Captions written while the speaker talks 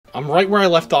I'm right where I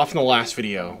left off in the last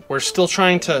video. We're still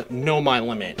trying to know my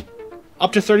limit.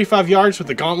 Up to 35 yards with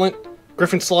the Gauntlet.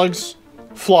 Griffin slugs,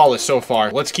 flawless so far.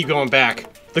 Let's keep going back.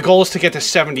 The goal is to get to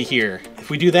 70 here.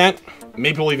 If we do that,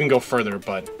 maybe we'll even go further,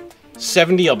 but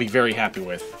 70 I'll be very happy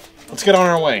with. Let's get on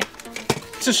our way.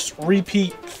 Let's just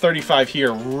repeat 35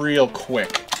 here real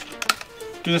quick.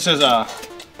 Do this as a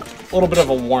little bit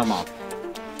of a warm-up.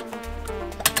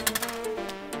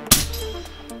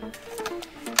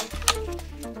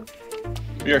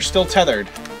 We are still tethered.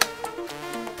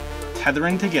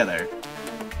 Tethering together.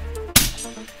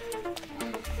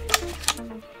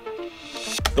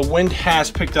 The wind has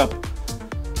picked up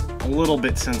a little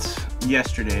bit since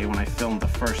yesterday when I filmed the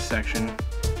first section.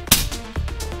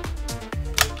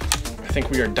 I think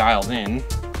we are dialed in.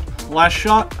 Last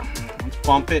shot, let's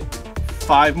bump it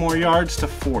 5 more yards to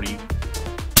 40.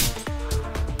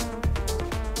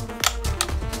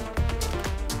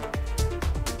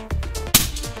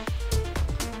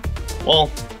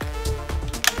 Well,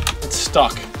 it's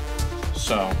stuck,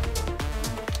 so,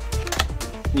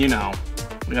 you know,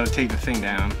 we gotta take the thing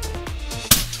down.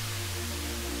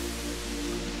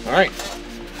 All right,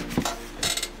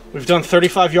 we've done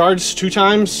 35 yards 2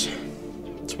 times.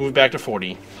 Let's move back to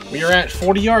 40. We are at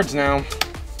 40 yards now.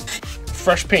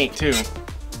 Fresh paint too.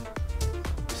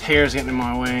 This hair's getting in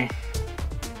my way.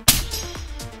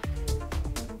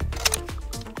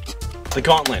 The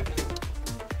Gauntlet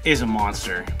is a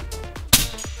monster.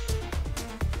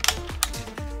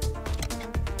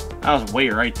 I was way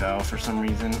right though for some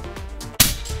reason.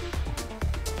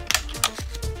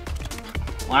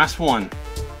 Last one.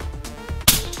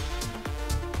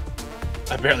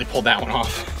 I barely pulled that one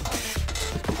off.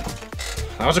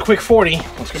 That was a quick 40.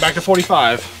 Let's go back to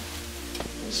 45.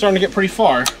 Starting to get pretty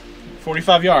far.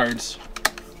 45 yards.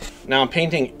 Now I'm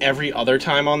painting every other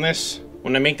time on this.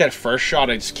 When I make that first shot,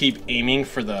 I just keep aiming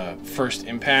for the first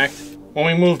impact. When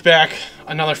we move back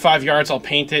another 5 yards, I'll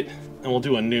paint it and we'll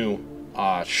do a new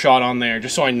shot on there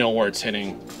just so I know where it's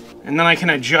hitting. And then I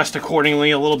can adjust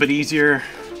accordingly a little bit easier.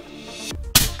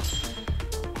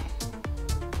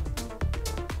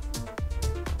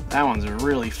 That one's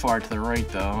really far to the right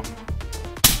though.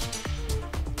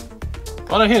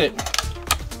 But I hit it.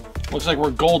 Looks like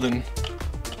we're golden.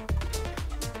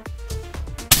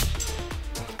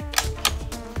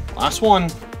 Last one.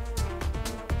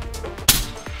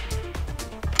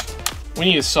 We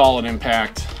need a solid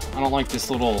impact. I don't like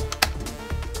this little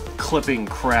clipping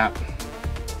crap.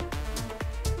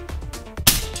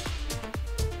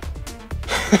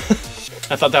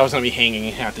 I thought that was gonna be hanging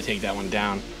and have to take that one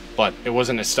down, but it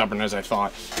wasn't as stubborn as I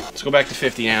thought. Let's go back to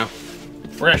 50 now.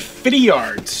 We're at 50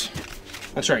 yards.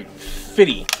 That's right,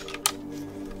 50.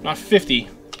 Not 50,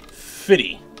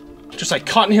 50. Just like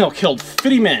Cotton Hill killed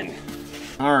 50 men.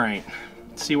 All right,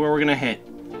 let's see where we're gonna hit.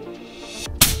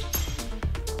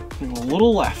 A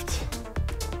little left.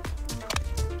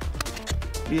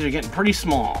 These are getting pretty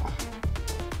small.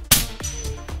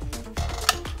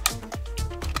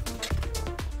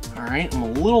 All right, I'm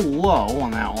a little low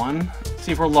on that one. Let's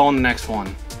see if we're low on the next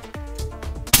one.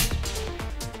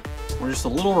 We're just a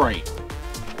little right.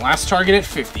 Last target at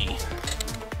 50.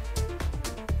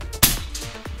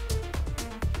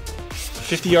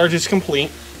 50 yards is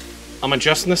complete. I'm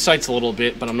adjusting the sights a little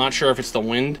bit, but I'm not sure if it's the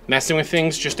wind messing with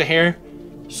things just a hair.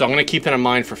 So I'm gonna keep that in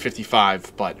mind for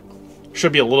 55, but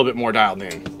should be a little bit more dialed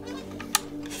in.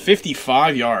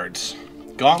 55 yards.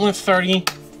 Gauntlet 30.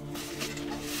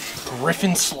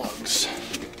 Griffin slugs.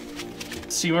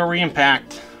 Let's see where we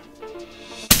impact.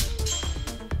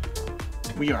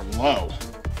 We are low.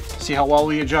 See how well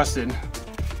we adjusted.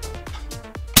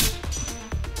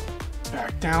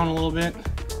 Back down a little bit.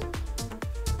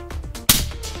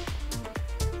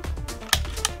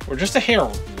 We're just a hair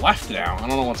left now. I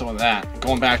don't know what's up with that.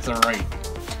 Going back to the right.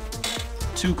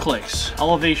 2 clicks.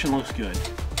 Elevation looks good.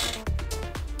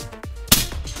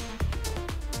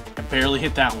 I barely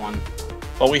hit that one,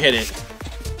 but we hit it.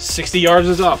 60 yards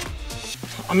is up.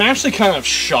 I'm actually kind of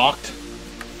shocked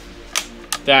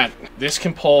that this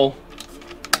can pull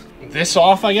this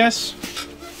off, I guess.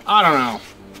 I don't know.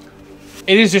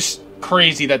 It is just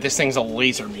crazy that this thing's a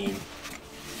laser beam.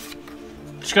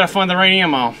 Just gotta find the right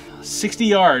ammo. 60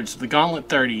 yards, the Gauntlet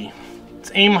 30.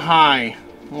 Let's aim high.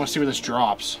 I want to see where this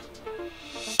drops.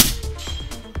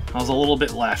 I was a little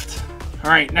bit left.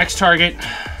 All right, next target.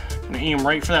 I'm gonna aim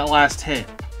right for that last hit.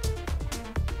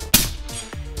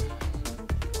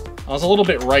 I was a little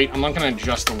bit right. I'm not gonna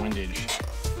adjust the windage.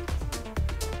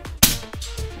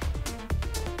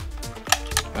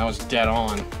 That was dead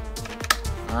on.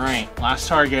 All right, last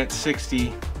target, 60.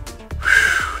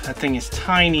 Whew, that thing is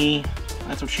tiny.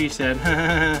 That's what she said.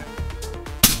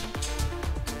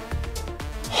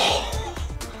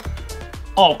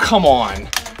 Oh, come on.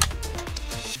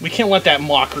 We can't let that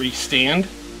mockery stand.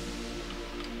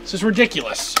 This is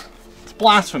ridiculous. It's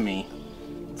blasphemy.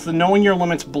 It's the knowing your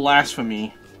limits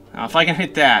blasphemy. Now, if I can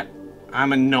hit that,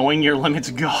 I'm a knowing your limits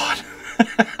god.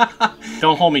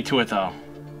 Don't hold me to it, though.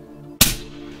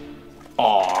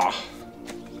 Aw.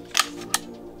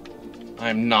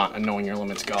 I'm not a knowing your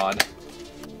limits god.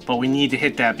 But we need to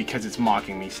hit that because it's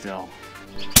mocking me still.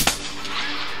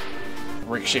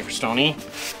 Ricochet for Stony.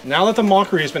 Now that the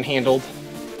mockery has been handled,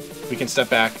 we can step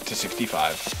back to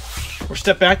 65. We're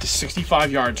stepped back to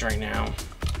 65 yards right now.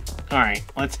 Alright,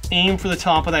 let's aim for the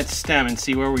top of that stem and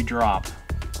see where we drop.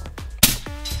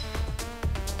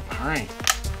 Alright.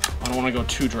 I don't want to go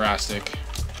too drastic.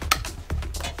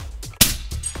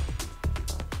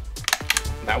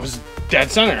 That was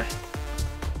dead center.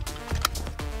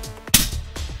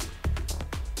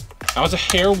 That was a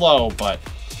hair low, but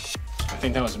I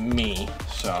think that was me.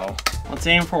 So let's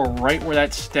aim for right where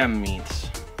that stem meets.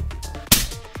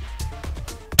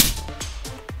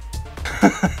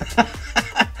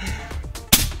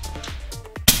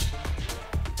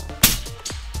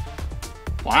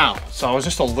 Wow, so I was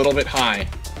just a little bit high.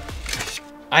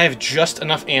 I have just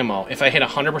enough ammo, if I hit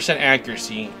 100%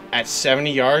 accuracy at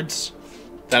 70 yards,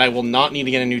 that I will not need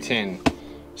to get a new tin.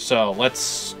 So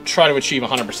let's try to achieve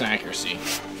 100% accuracy.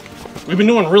 We've been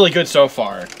doing really good so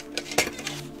far,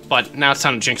 but now it's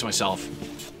time to jinx myself.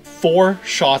 4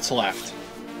 shots left.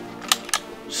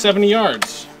 70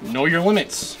 yards. Know your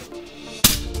limits.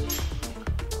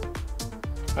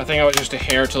 I think I was just a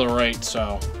hair to the right,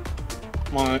 so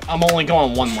I'm only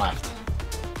going 1 left.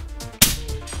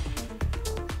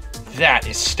 That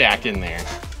is stacked in there.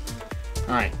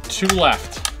 Alright, 2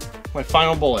 left. My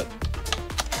final bullet.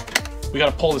 We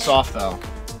gotta pull this off, though.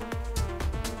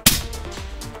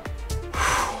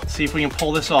 Let's see if we can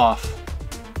pull this off.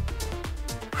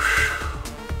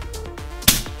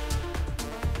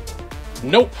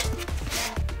 Nope.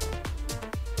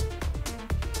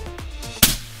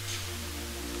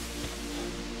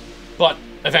 But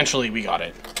eventually we got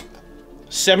it.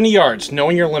 70 yards,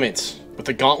 knowing your limits, with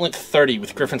the Gauntlet 30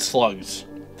 with Griffin slugs.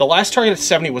 The last target at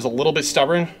 70 was a little bit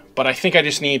stubborn, but I think I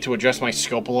just needed to adjust my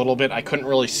scope a little bit. I couldn't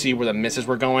really see where the misses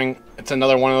were going. It's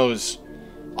another one of those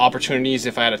opportunities,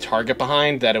 if I had a target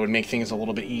behind, that it would make things a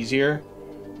little bit easier.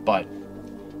 But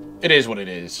it is what it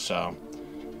is, so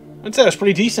I'd say that's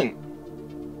pretty decent.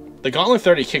 The Gauntlet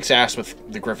 30 kicks ass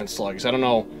with the Griffin slugs. I don't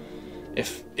know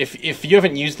if you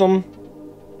haven't used them,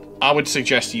 I would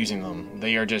suggest using them.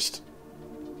 They are just,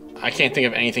 I can't think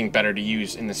of anything better to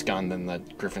use in this gun than the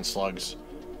Griffin slugs.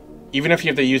 Even if you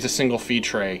have to use a single feed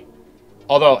tray.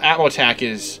 Although Atmotac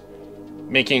is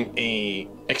making an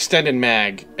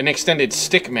extended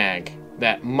stick mag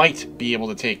that might be able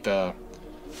to take the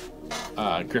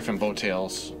Griffin boat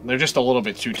tails. They're just a little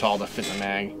bit too tall to fit the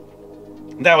mag.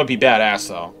 That would be badass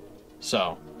though.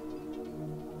 So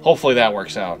hopefully that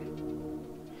works out.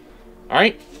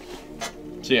 Alright.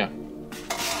 See ya.